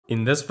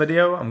In this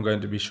video, I'm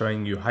going to be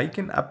showing you how you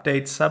can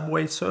update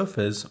Subway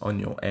Surfers on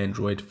your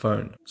Android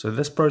phone. So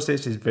this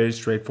process is very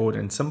straightforward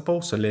and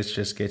simple, so let's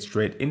just get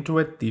straight into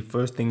it. The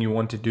first thing you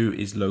want to do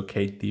is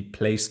locate the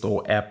Play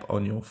Store app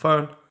on your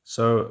phone.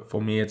 So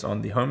for me, it's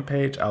on the home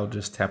page. I'll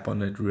just tap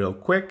on it real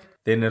quick.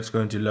 Then it's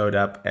going to load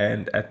up,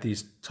 and at the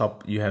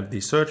top you have the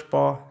search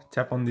bar.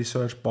 Tap on the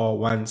search bar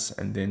once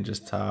and then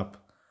just type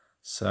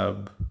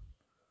Subway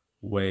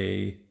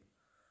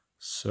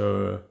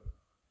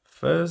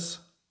Surfers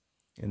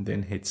and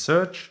then hit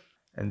search,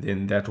 and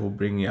then that will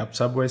bring you up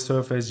Subway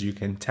Surfers. You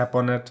can tap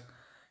on it,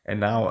 and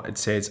now it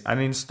says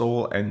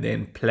uninstall and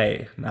then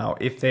play. Now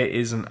if there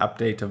is an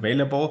update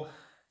available,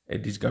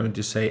 it is going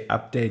to say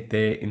update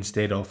there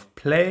instead of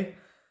play.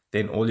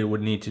 Then all you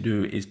would need to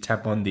do is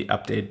tap on the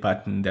update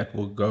button. That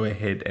will go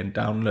ahead and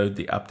download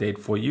the update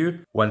for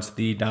you. Once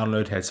the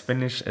download has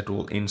finished, it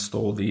will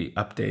install the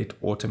update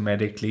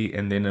automatically,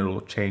 and then it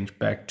will change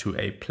back to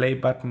a play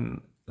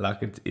button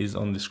like it is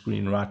on the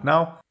screen right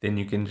now. Then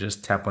you can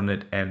just tap on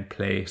it and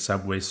play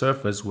Subway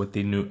Surfers with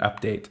the new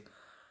update.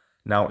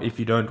 Now, if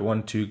you don't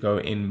want to go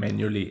in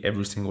manually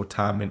every single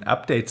time and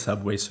update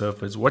Subway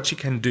Surfers, what you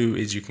can do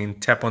is you can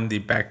tap on the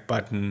back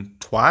button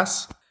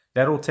twice.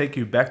 That will take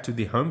you back to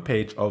the home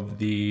page of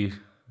the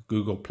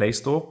Google Play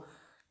Store.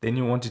 Then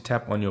you want to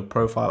tap on your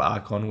profile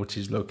icon, which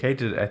is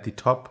located at the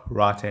top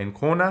right hand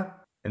corner.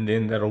 And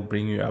then that'll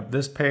bring you up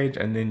this page,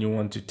 and then you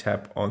want to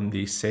tap on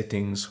the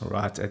settings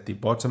right at the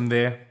bottom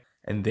there,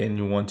 and then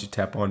you want to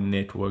tap on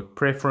network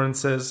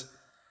preferences,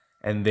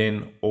 and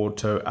then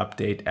auto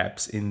update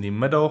apps in the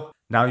middle.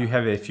 Now you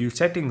have a few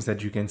settings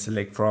that you can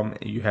select from.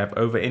 You have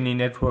over any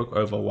network,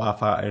 over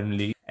Wi-Fi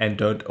only, and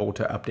don't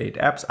auto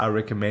update apps. I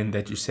recommend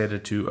that you set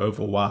it to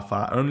over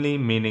Wi-Fi only,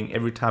 meaning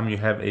every time you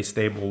have a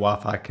stable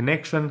Wi-Fi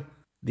connection,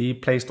 the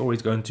Play Store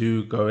is going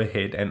to go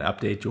ahead and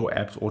update your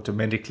apps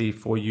automatically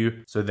for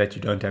you, so that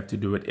you don't have to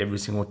do it every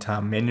single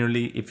time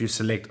manually. If you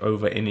select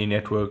over any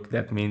network,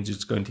 that means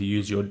it's going to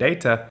use your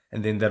data,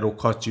 and then that'll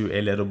cost you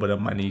a little bit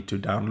of money to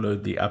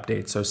download the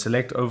update. So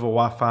select over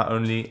Wi-Fi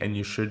only and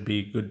you should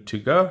be good to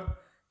go.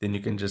 Then you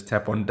can just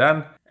tap on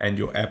done and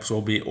your apps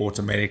will be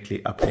automatically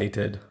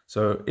updated.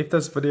 So if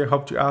this video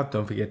helped you out,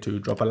 don't forget to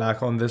drop a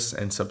like on this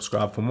and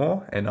subscribe for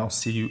more, and I'll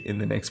see you in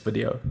the next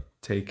video.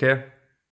 Take care.